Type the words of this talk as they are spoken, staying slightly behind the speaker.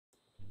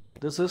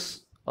This is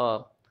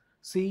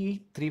CE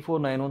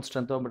 3491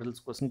 Strength of Metals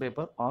question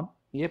paper on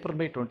April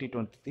May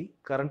 2023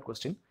 current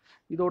question.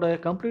 இதோட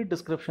complete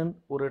description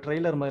ஒரு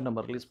trailer மாதிரி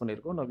நம்ம release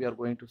பண்ணியிருக்கோம். Now we are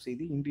going to see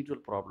the individual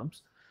problems.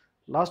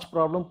 Last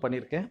problem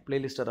பண்ணியிருக்கேன்,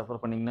 playlist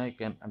refer பண்ணிங்கன்னா you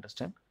can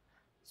understand.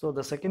 So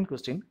the second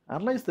question,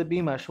 analyze the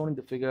beam as shown in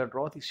the figure,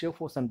 draw the shear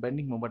force and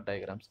bending moment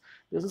diagrams.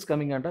 This is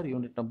coming under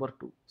unit number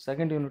 2.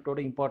 Second unit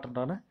ஓட important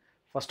ஆன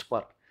first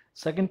part.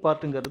 Second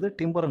partங்கிறது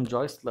timber and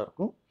joistல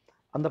இருக்கும்.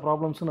 அந்த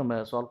ப்ராப்ளம்ஸும் நம்ம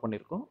solve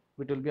பண்ணியிருக்கோம்.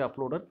 It will be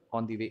uploaded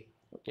on the way.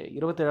 Okay,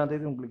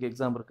 27ஆம் உங்களுக்கு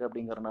exam இருக்குது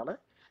அப்படிங்கிறனால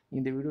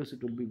இந்த videos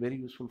it will be very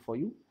useful for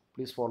you.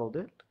 Please follow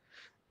that.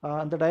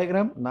 அந்த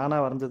டயக்ராம்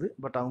நானாக வரைஞ்சது,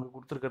 பட் அவங்க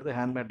கொடுத்துருக்கிறது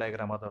ஹேண்ட்மேட்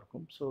டயக்ராமாக தான்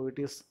இருக்கும். So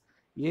it is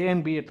A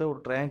and B எடுத்த ஒரு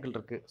ட்ரையாங்கிள்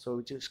இருக்குது. So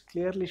which is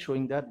clearly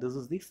showing that this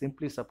is the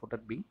simply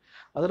supported beam.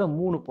 அதில்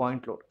 3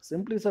 point load.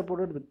 Simply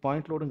supported with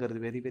point லோடுங்கிறது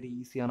very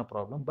ஈஸியான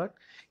ப்ராப்ளம். பட்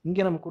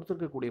இங்கே நம்ம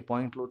கொடுத்துருக்கக்கூடிய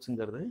பாயிண்ட்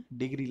லோட்ஸுங்கிறது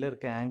டிகிரியில்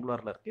இருக்குது,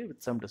 ஆங்குலாரில் இருக்குது,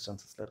 வித் சம்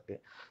டிஸ்டன்சஸில்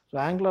இருக்குது. ஸோ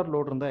ஆங்குலார்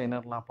லோடு இருந்தால்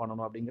என்னெல்லாம்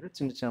பண்ணணும் அப்படிங்கிற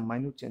சின்ன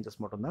மைன்யூட் சேஞ்சஸ்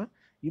மட்டும்தான்.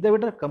 இதை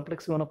விட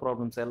கம்ப்ளெக்ஸிவான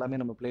ப்ராப்ளம்ஸ்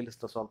எல்லாமே நம்ம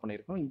பிளேலிஸ்ட்டில் சால்வ்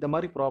பண்ணியிருக்கோம். இந்த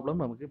மாதிரி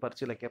ப்ராப்ளம் நமக்கு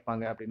பரீட்சையில்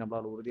கேட்பாங்க அப்படின்னு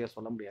நம்மளால் உறுதியாக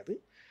சொல்ல முடியாது.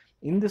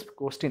 இன் திஸ்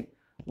கொஸ்டின்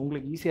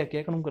உங்களுக்கு ஈஸியாக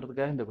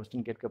கேட்கணுங்கிறதுக்காக இந்த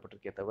கொஸ்டின்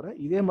கேட்கப்பட்டிருக்கே தவிர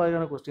இதே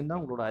மாதிரியான கொஸ்டின் தான்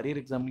உங்களோட அரியர்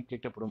எக்ஸாமில்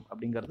கேட்கப்படும்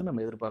அப்படிங்கிறது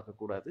நம்ம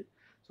எதிர்பார்க்கக்கூடாது.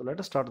 So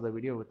let us start the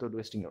video without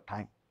wasting your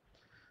time.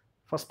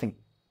 First thing,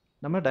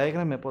 நம்ம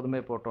டயக்ராம் எப்போதுமே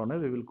போட்டோன்னே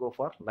we will go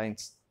for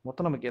lines.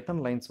 மொத்தம் நமக்கு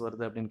எத்தனை லைன்ஸ்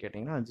வருது அப்படின்னு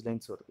கேட்டிங்கன்னா 5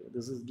 லைன்ஸ் வருது.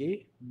 This is A,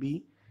 B,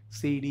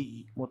 C, D,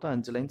 E. மொத்தம்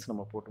 5 லைன்ஸ்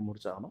நம்ம போட்டு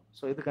முடிச்சாகணும்.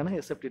 ஸோ இதுக்கான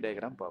SFD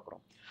டயக்ராம்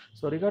பார்க்குறோம்.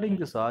 So regarding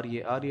this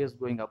RA is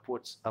going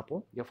upwards.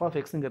 அப்போது F of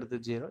Xங்கிறது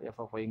 0, F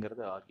of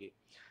Yங்கிறது RA.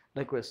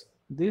 Likewise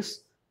this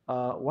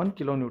 1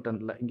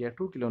 kilonewtonல இங்கே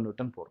 2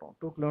 kilonewton போடுறோம்.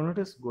 2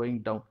 kilonewton is going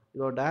down.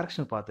 இதோட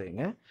டைரக்ஷன்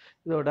பார்த்துங்க.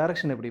 இதோட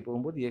டைரக்ஷன் எப்படி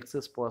போகும்போது x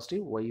is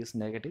positive, y is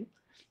negative.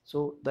 So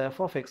the f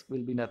of x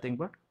will be nothing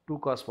but 2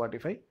 cos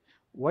 45.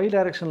 y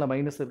டைரக்ஷனில்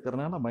minus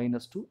இருக்கிறதுனால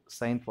 -2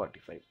 sin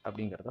 45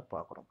 அப்படிங்கிறத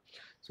பார்க்குறோம்.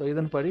 ஸோ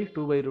இதன்படி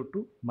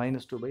 2/√2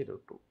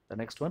 -2/√2. The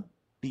next one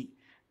D.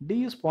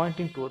 D is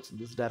pointing towards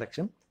this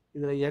direction.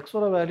 இதில்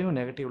எக்ஸோட value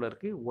நெகட்டிவில்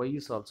இருக்குது, y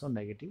is also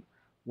negative,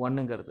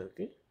 1ங்கிறது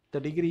இருக்குது. The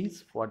degree is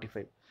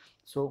 45.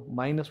 So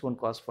 -1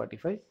 cos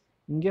 45,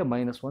 இங்கே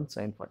 -1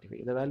 sin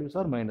 45. The values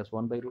are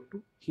 -1/√2,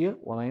 here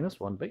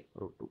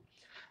 -1/√2.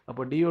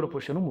 அப்போ D யோட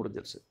பொசிஷனும்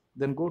முடிஞ்சிருச்சு.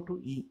 Then go to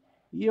E.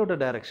 E யோட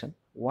direction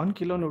 1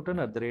 kilonewton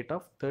at the rate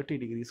of 30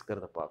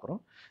 degreesங்கிறத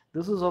பார்க்குறோம்.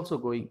 This is also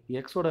going,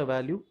 X ஓட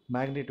value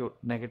magnitude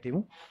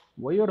நெகட்டிவும்,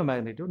 Y யோட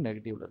magnitude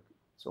நெகட்டிவில் இருக்குது.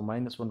 So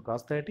 -1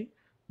 cos 30,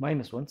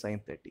 -1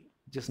 sin 30,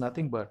 which is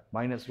nothing but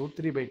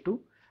 -√3/2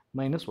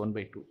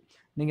 -1/2.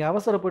 நீங்கள்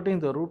அவசரப்பட்டு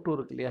இந்த √2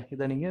 இருக்கு இல்லையா,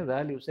 இதை நீங்கள்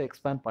வேல்யூஸை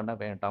எக்ஸ்பேண்ட் பண்ண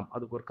வேண்டாம்.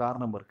 அதுக்கு ஒரு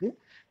காரணம் இருக்குது.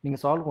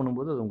 நீங்கள் சால்வ்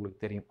பண்ணும்போது அது உங்களுக்கு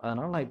தெரியும்.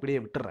 அதனால் நான் இப்படியே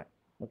விட்டுறேன்.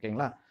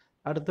 ஓகேங்களா?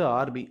 அடுத்து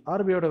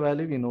ஆர்பியோட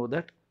value we know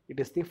that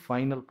it is the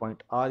final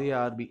point. RA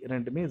RB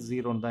ரெண்டுமே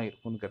 0 தான்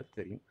இருக்குங்கிறது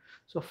தெரியும்.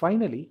 ஸோ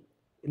ஃபைனலி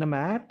நம்ம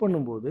ஆட்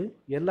பண்ணும்போது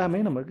எல்லாமே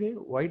நமக்கு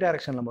ஒய்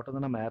டைரக்ஷனில்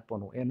மட்டும்தான் நம்ம ஆட்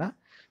பண்ணுவோம். ஏன்னா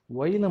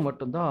ஒயில்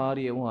மட்டும்தான்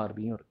RAவும்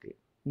RBயும் இருக்குது.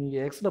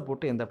 நீங்கள் எக்ஸில்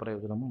போட்டு எந்த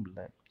பிரயோஜனமும்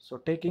இல்லை.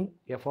 So taking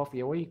F of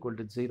AY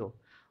 = 0,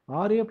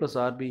 RA +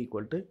 RB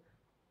 =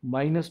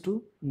 -2,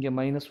 இங்கே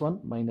 -1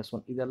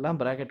 -1, இதெல்லாம்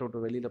ப்ராக்கெட் விட்டு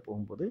வெளியில்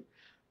போகும்போது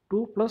 2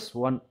 +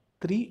 1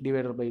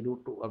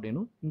 3/√2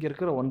 அப்படின்னு இங்கே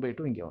இருக்கிற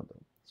 1/2 இங்கே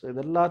வந்துடும். ஸோ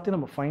இது எல்லாத்தையும்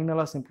நம்ம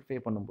ஃபைனலாக சிம்பிளிஃபை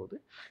பண்ணும்போது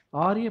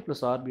RA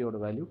 + RBயோட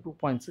வேல்யூ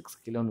 2.6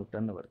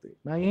 kilonewton வருது.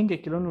 நான் ஏன் இங்கே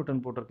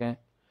கிலோநியூட்டன் போட்டிருக்கேன்?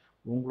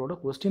 உங்களோட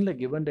கொஸ்டினில்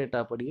கிவன்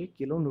டேட்டா படியே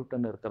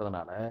கிலோநியூட்டன்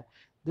இருக்கிறதுனால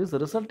this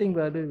resulting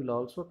value will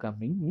also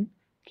coming in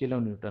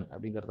kilonewton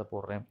அப்படிங்கிறத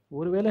போடுறேன்.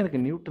 ஒருவேளை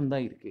எனக்கு நியூட்டன்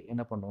தான் இருக்குது,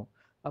 என்ன பண்ணும்?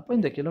 அப்போ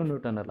இந்த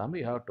கிலோநியூட்டன் எல்லாமே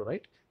you have to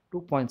right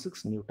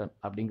 2.6 Newton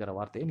அப்படிங்கிற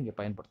வார்த்தையை நீங்கள்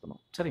பயன்படுத்தணும்.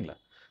 சரிங்களா?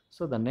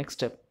 So the next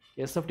step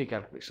SFD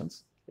calculations.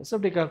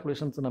 SFD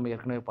calculations நம்ம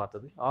ஏற்கனவே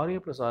பார்த்தது. RA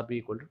 + RB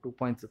 =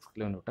 2.6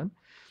 kilonewton.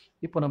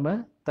 இப்போ நம்ம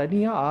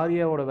தனியாக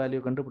RAவோட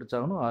வேல்யூ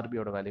கண்டுபிடிச்சாகணும்,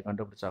 RBயோட வேல்யூ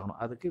கண்டுபிடிச்சாகணும்.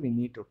 அதுக்கு we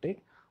need to take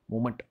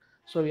moment.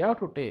 So we have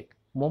to take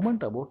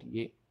moment about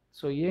A.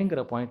 So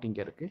ஏங்கிற பாயிண்ட்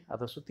இங்கே இருக்குது.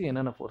 அதை சுற்றி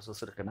என்னென்ன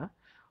ஃபோர்ஸஸ் இருக்குன்னா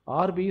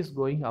RB is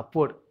going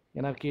upward.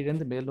 ஏன்னா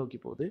கீழேருந்து மேல் நோக்கி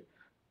போகுது.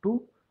 2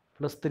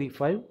 + 3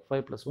 5,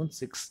 5 + 1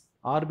 6.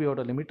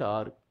 RBயோட லிமிட்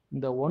 6.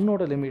 இந்த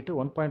 1ஓட லிமிட்டு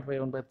 1.5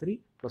 1/3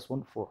 +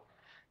 1 4.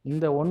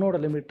 இந்த 1ஓட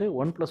லிமிட்டு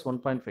 1 +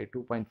 1.5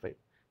 2.5.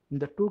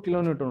 இந்த 2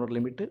 kilonewtonோட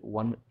லிமிட்டு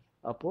 1.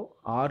 அப்போது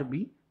RB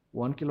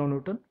 1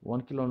 kilonewton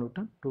 1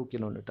 kilonewton 2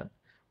 kilonewton,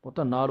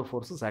 மொத்தம் 4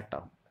 ஃபோர்ஸஸ் ஆக்ட்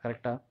ஆகும்.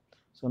 கரெக்டாக?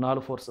 So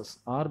 4 forces.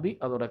 RB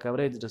அதோட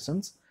கவரேஜ்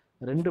டிஸ்டன்ஸ்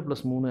 2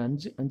 + 3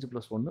 5, 5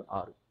 + 1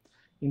 6.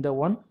 இந்த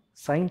 1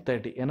 sin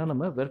 30, ஏன்னா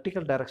நம்ம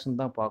வெர்டிக்கல் டைரக்ஷன்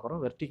தான்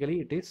பார்க்குறோம். Vertically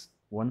it is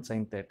 1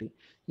 sin 30.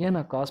 ஏன்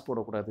நான் காசு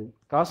போடக்கூடாது?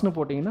 காசுன்னு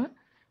போட்டிங்கன்னா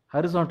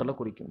ஹரிசாண்டலாக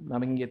குறிக்கும்.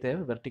 நம்ம இங்கே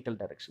தேவை வெர்டிக்கல்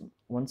டைரக்ஷன்.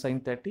 1 sin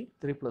 30,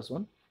 3 +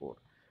 1 4.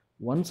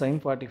 1 sin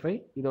 45,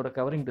 இதோட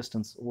கவரிங்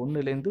டிஸ்டன்ஸ்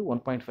 1லேருந்து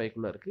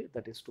 1.5க்குள்ளே இருக்குது.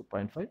 That is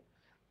 2.5.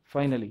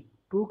 Finally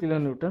 2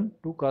 kilonewton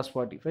 2 cos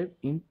 45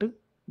 into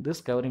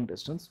this covering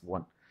distance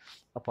 1.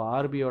 அப்போ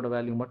RBயோட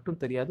வேல்யூ மட்டும்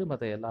தெரியாது,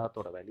 மற்ற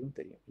எல்லாத்தோட வேல்யூவும்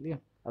தெரியும் இல்லையா?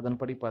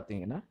 அதன்படி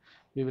பார்த்தீங்கன்னா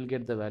we will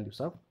get the values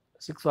of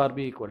 6 RB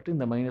 =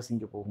 இந்த மைனஸ்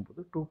இங்கே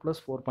போகும்போது 2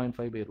 +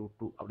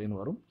 4.5/√2 அப்படின்னு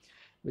வரும்.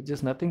 which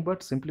is nothing but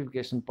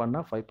simplification பண்ணா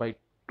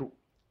 5/2.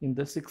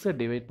 இந்த 6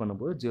 டிவைட்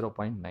பண்ணும்போது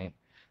 0.9.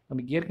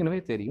 நமக்கு ஏற்கனவே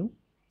தெரியும்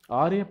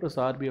RA plus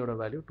RB ஓட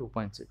வேல்யூ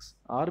 2.6.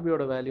 RB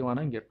ஓட வேல்யூ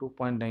ஆனா இங்க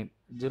 2.9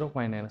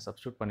 0.9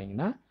 சப்ஸ்டிட்யூட்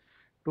பண்ணீங்கன்னா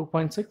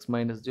 2.6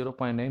 minus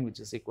 0.9 which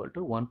is equal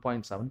to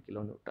 1.7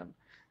 kilonewton.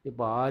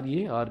 இப்போ RA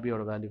RB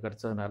ஓட value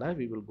கிடைச்சதுனால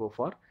we will go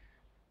for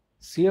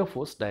shear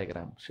force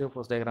diagram. Shear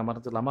force diagram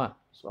மறந்துடலாமா?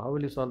 So how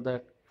will you solve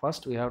that?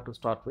 First we have to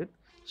start with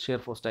shear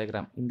force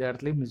diagram. இந்த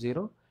இடத்துலயும்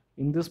 0.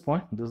 In this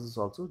point this is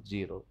also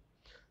 0.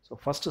 So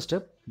first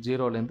step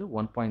 0 லேருந்து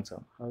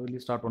 1.7. How will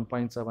you start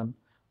 1.7?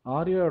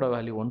 RA ஓட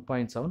value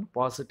 1.7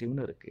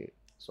 பாசிட்டிவ்னு இருக்கு.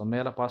 So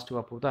மேலே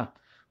பாசிட்டிவாக போகுதா?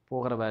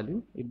 போகிற value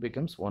it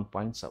becomes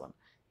 1.7.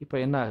 இப்போ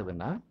என்ன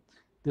ஆகுதுன்னா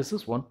this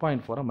is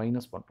 1.4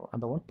 மைனஸ் பண்ணுறோம்.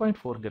 அந்த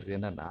 1.4ங்கிறது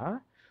என்னன்னா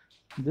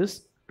this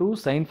 2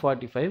 sin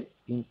 45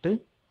 into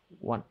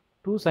 1.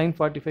 2 sin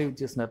 45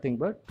 which is nothing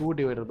but 2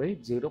 divided by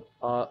 0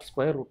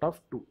 square root of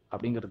 2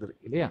 அப்படிங்கிறது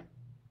இருக்கு இல்லையா?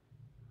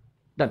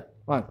 டன்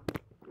வாங்க.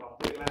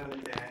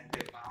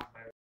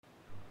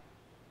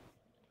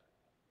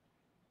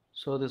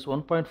 So this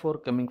 1.4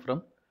 coming from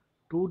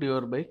 2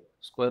 divided by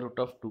square root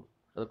of 2.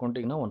 அது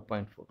கொண்டீங்கன்னா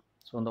 1.4.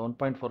 So அந்த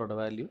 1.4 ஓட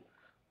value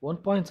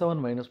 1.7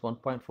 minus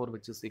 1.4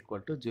 which is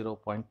equal to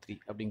 0.3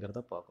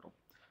 அப்படிங்கிறத பார்க்குறோம்.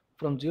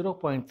 From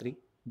 0.3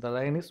 the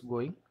line is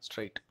going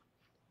straight.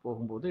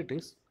 போகும்போது it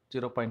is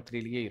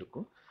 0.3லேயே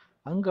இருக்கும்.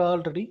 அங்கே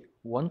ஆல்ரெடி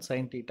 1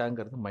 sin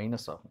thetaங்கிறது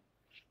மைனஸ் ஆகும்.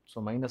 ஸோ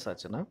மைனஸ்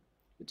ஆச்சுன்னா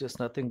which is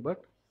nothing but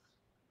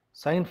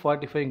sin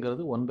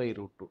 45ங்கிறது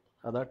 1/√2.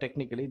 அதான்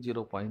டெக்னிக்கலி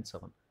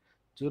 0.7.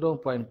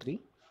 0.3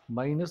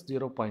 மைனஸ்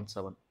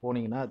 0.7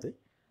 போனீங்கன்னா அது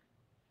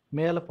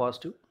மேலே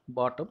பாசிட்டிவ்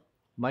பாட்டம்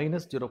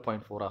மைனஸ்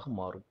 0.4 ஆக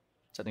மாறும்.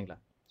 சரிங்களா?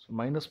 ஸோ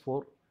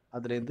 -4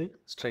 அதுலேருந்து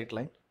ஸ்ட்ரைட்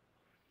லைன்.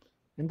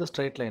 இந்த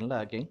ஸ்ட்ரைட் லைனில்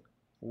again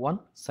 1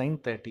 sin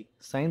 30.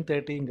 sin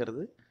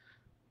 30ங்கிறது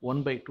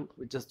 1/2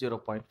 which is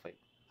 0.5.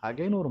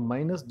 Again ஒரு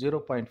minus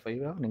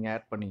 0.5 நீங்கள்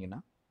ஆட் பண்ணிங்கன்னா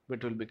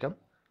it will become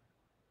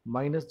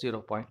minus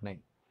 0.9.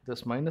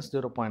 this minus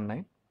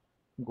 0.9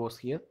 goes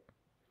here.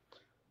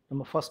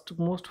 நம்ம ஃபஸ்ட்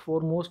மோஸ்ட்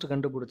ஃபோர்மோஸ்ட்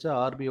கண்டுபிடிச்ச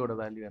ஆர்பியோட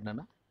வேல்யூ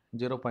என்னென்னா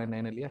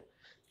 0.9 இல்லையா?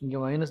 இங்கே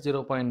மைனஸ்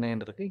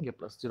 0.9 இருக்குது, இங்கே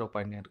ப்ளஸ்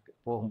 0.9 இருக்குது.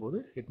 போகும்போது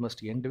it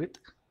must end with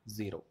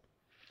 0.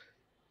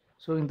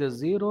 So இந்த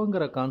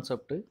ஜீரோங்கிற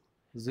கான்செப்ட்டு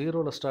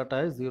 0ல் ஸ்டார்ட்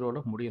ஆகி 0ல்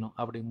முடியணும்.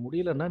 அப்படி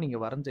முடியலைன்னா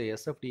நீங்கள் வரைஞ்ச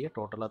எஸ்எஃப்டியே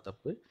டோட்டலாக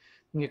தப்பு.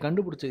 நீங்கள்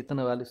கண்டுபிடிச்ச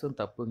இத்தனை வேல்யூஸும்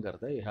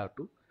தப்புங்கிறத யூ ஹேவ்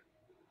டு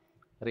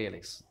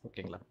ரியலைஸ்.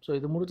 ஓகேங்களா? ஸோ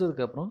இது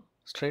முடிஞ்சதுக்கப்புறம்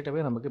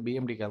ஸ்ட்ரைட்டாகவே நமக்கு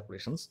பிஎம்டி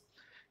கால்குலேஷன்ஸ்.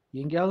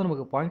 எங்கேயாவது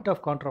நமக்கு பாயிண்ட்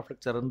ஆஃப்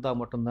கான்ட்ராஃப்ளெக்சர் இருந்தால்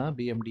மட்டும்தான்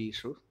பிஎம்டி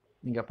இஷ்யூ.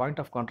 இங்கே பாயிண்ட்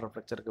ஆஃப்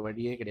கான்ட்ராஃப்ளெக்சருக்கு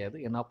வழியே கிடையாது.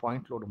 ஏன்னா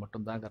point load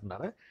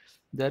மட்டும்தாங்கிறதுனால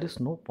there is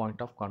no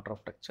point of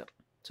contraflexure.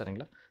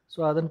 சரிங்களா? ஸோ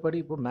அதன்படி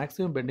இப்போ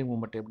மேக்ஸிமம் பெண்டிங்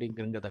மூமெண்ட்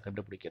எப்படிங்கிறத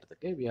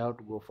கண்டுபிடிக்கிறதுக்கு we have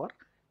to go for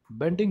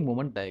bending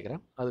moment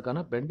diagram.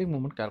 அதுக்கான பெண்டிங்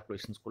மூமெண்ட்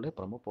கால்குலேஷன்ஸ்குள்ளே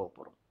இப்போ நம்ம போக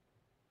போகிறோம்.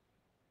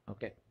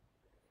 Okay.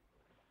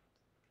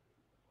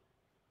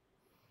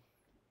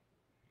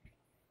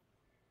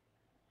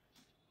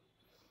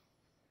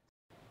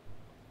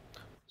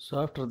 So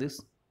after this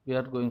we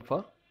are going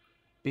for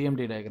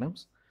BMD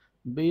diagrams.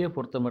 BA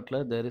பொறுத்த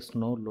மட்டும் there is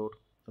no load.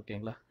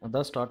 ஓகேங்களா?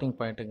 அதான் starting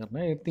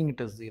பாயிண்ட்டுங்கிறனா everything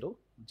it is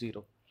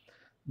 0.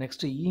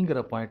 Next ஈங்கிற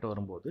point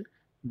வரும்போது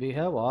we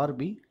have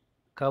RB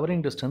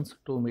covering distance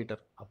 2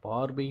 metre. அப்போ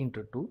RB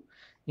into 2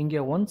 இங்கே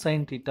 1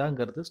 sin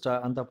thetaங்கிறது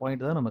அந்த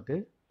பாயிண்ட் தான் நமக்கு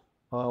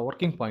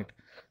ஒர்க்கிங் பாயிண்ட்.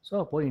 ஸோ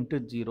அப்போது இன்ட்டு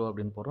 0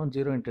 அப்படின்னு போடுறோம்.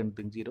 0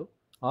 into 0.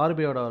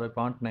 RBயோட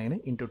 0.9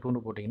 into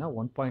 2ன்னு போட்டிங்கன்னா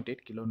 1.8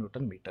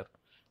 kilonewton மீட்டர்.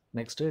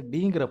 நெக்ஸ்ட்டு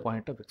டிங்கிற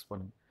பாயிண்ட்டை ஃபிக்ஸ்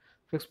பண்ணுங்கள்.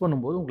 ஃபிக்ஸ்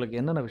பண்ணும்போது உங்களுக்கு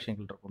என்னென்ன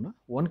விஷயங்கள் இருக்குன்னா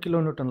 1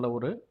 kilonewtonல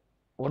ஒரு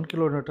 1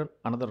 kilonewton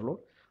அனதர்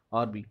லோட்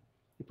RB.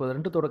 இப்போ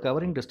ரெண்டுத்தோட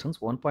கவரிங் டிஸ்டன்ஸ்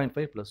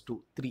 1.5 +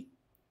 2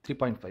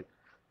 3.5.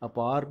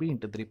 அப்போ RB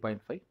into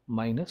 3.5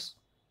 minus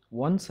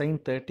 1 sin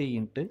 30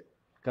 into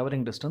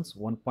covering distance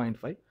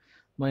 1.5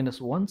 minus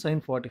 1 sin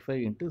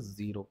 45 into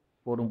 0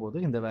 போடும்போது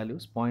இந்த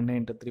வேல்யூஸ் 0.9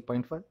 into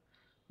 3.5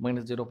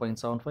 minus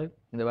 0.75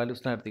 இந்த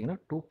வேல்யூஸ்லாம் எடுத்திங்கன்னா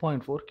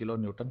 2.4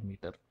 kilonewton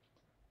மீட்டர்.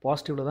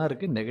 பாசிட்டிவில் தான்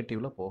இருக்குது,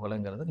 நெகட்டிவில்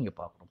போகலைங்கிறத நீங்கள்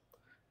பார்க்கணும்.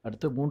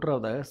 அடுத்து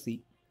மூன்றாவதாக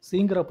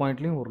சிங்கிற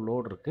பாயிண்ட்லேயும் ஒரு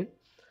லோடு இருக்குது.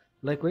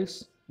 லைக்வைஸ்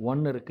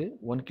 1 இருக்குது,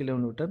 1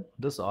 kilonewton.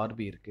 திஸ் RB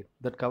இருக்குது.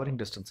 தட் கவரிங்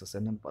டிஸ்டன்சஸ்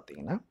என்னென்னு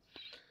பார்த்தீங்கன்னா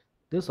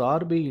this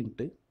RB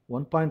into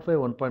 1.5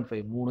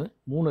 1.5 3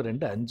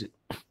 2 5.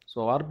 So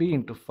RB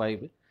into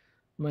 5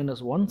 minus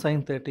 1 sin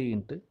 30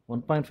 into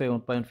 1.5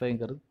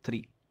 1.5ங்கிறது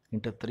 3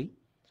 into 3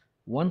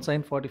 1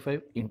 sin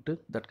 45 into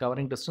that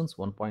covering distance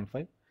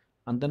 1.5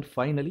 and then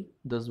finally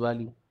this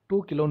value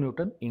 2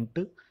 kilonewton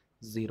into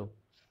 0.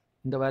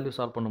 இந்த வேல்யூ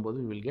சால்வ் பண்ணும்போது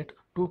we will get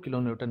 2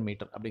 kilonewton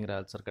metre அப்படிங்கிற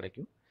answer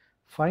கிடைக்கும்.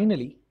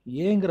 Finally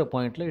ஏங்கிற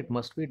பாயிண்டில் it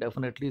must be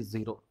definitely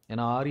 0.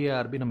 ஏன்னா RA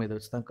RB நம்ம இதை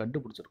வச்சு தான்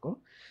கண்டுபிடிச்சிருக்கோம்.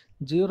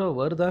 0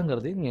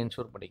 வருதாங்கிறதையும் நீங்கள்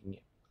என்ஷூர் பண்ணிக்கிங்க.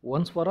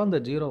 ஒன்ஸ் ஃபார் அந்த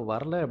 0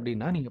 வரல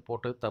அப்படின்னா நீங்கள்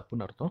போட்டது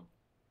தப்புன்னு அர்த்தம்.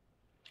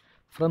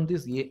 ஃப்ரம்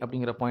திஸ் ஏ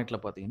அப்படிங்கிற பாயிண்டில்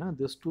பார்த்தீங்கன்னா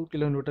திஸ் 2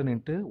 kilonewton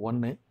into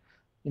 1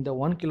 இந்த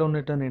 1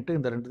 kilonewton into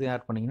இந்த ரெண்டுத்தையும்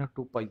ஆட் பண்ணிங்கன்னா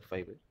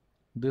 2.5.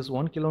 திஸ்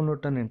 1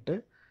 kilonewton into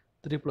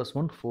 3 +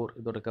 1 4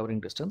 இதோட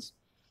covering distance.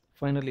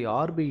 Finally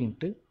RB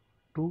into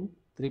 2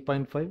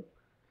 3.5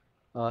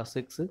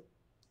 6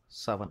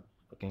 7.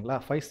 ஓகேங்களா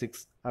 5 6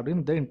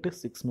 அப்படின்னு then into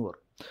 6ன்னு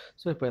வரும்.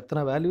 ஸோ இப்போ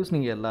எத்தனை வேல்யூஸ்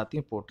நீங்கள்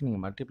எல்லாத்தையும் போட்டு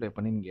நீங்கள் மல்டிப்ளை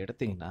பண்ணி நீங்கள்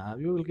எடுத்தீங்கன்னா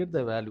you will get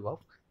the value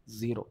of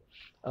 0.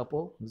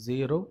 அப்போது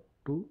 0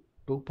 2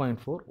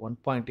 2.4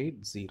 1.8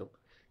 0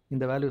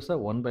 இந்த வேல்யூஸை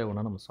 1 by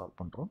 1 நம்ம சால்வ்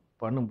பண்ணுறோம்.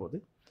 பண்ணும்போது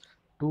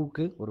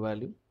 2க்கு ஒரு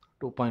வேல்யூ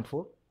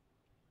 2.4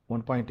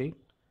 1.8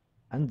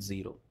 and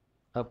 0.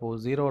 அப்போது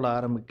 0வில்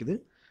ஆரம்பிக்குது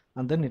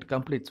and then it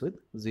completes with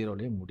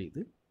 0லேயே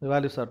முடியுது. The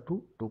values are 2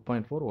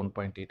 2.4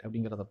 1.8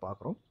 அப்படிங்கிறத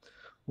பார்க்குறோம்.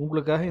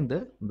 உங்களுக்காக இந்த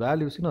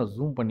வேல்யூஸையும் நான்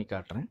ஜூம் பண்ணி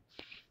காட்டுறேன்.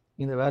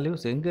 இந்த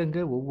வேல்யூஸ்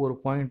எங்கெங்கே ஒவ்வொரு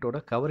பாயிண்ட்டோட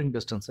கவரிங்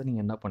டிஸ்டன்ஸை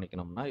நீங்கள் என்ன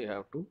பண்ணிக்கணும்னா you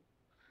have to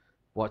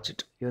watch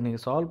it. இதை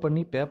நீங்கள் சால்வ்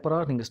பண்ணி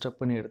பேப்பராக நீங்கள் ஸ்டெப்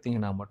பண்ணி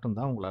எடுத்தீங்கன்னா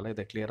மட்டும்தான் உங்களால்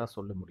இதை கிளியராக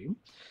சொல்ல முடியும்.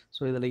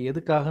 ஸோ இதில்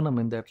எதுக்காக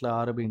நம்ம இந்த இடத்துல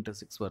ஆர்பி இன்ட்டு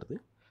 6 வருது,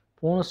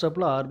 போன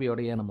ஸ்டெப்பில்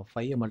ஆர்பியோடைய நம்ம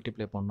 5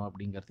 மல்டிப்ளை பண்ணோம்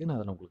அப்படிங்கிறதையும் நான்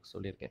அதில் உங்களுக்கு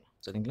சொல்லியிருக்கேன்.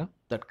 சரிங்களா?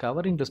 That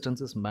covering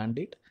distance is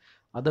mandate.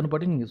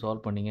 அதன்படி நீங்கள்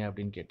சால்வ் பண்ணீங்க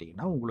அப்படின்னு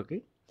கேட்டிங்கன்னா உங்களுக்கு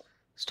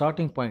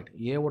ஸ்டார்டிங் பாயிண்ட்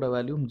ஏவோட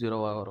வேல்யூவும்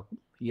 0ஆக இருக்கும்,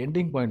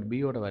 எண்டிங் பாயிண்ட்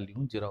பியோட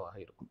வேல்யூவும் 0ஆக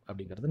இருக்கும்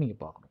அப்படிங்கிறத நீங்கள்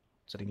பார்க்கணும்.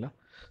 சரிங்களா?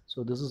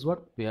 So this is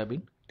what we have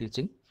been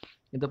teaching.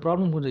 இந்த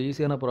ப்ராப்ளம் கொஞ்சம்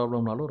ஈஸியான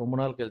ப்ராப்ளம்னாலும் ரொம்ப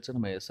நாள் கழிச்சு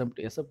நம்ம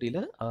எஸ்எஃப்டியில்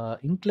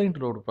இன்க்ளைன்ட்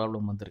ரோடு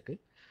ப்ராப்ளம் வந்திருக்கு.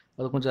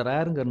 அது கொஞ்சம்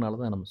ரேருங்கிறனால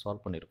தான் நம்ம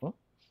சால்வ் பண்ணியிருக்கோம்.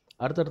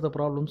 அடுத்தடுத்த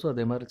ப்ராப்ளம்ஸும்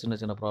அதே மாதிரி சின்ன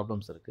சின்ன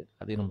ப்ராப்ளம்ஸ் இருக்குது,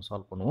 அதையும் நம்ம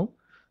சால்வ் பண்ணுவோம்.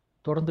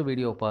 தொடர்ந்து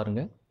வீடியோ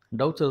பாருங்கள்.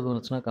 டவுட்ஸ் எதுவும்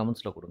இருந்துச்சுன்னா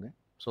கமெண்ட்ஸில் கொடுங்க.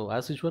 So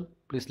as usual,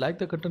 please like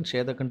the content,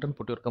 share the content,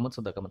 put your comments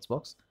in the comments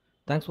box.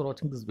 Thanks for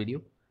watching this video.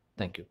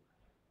 Thank you.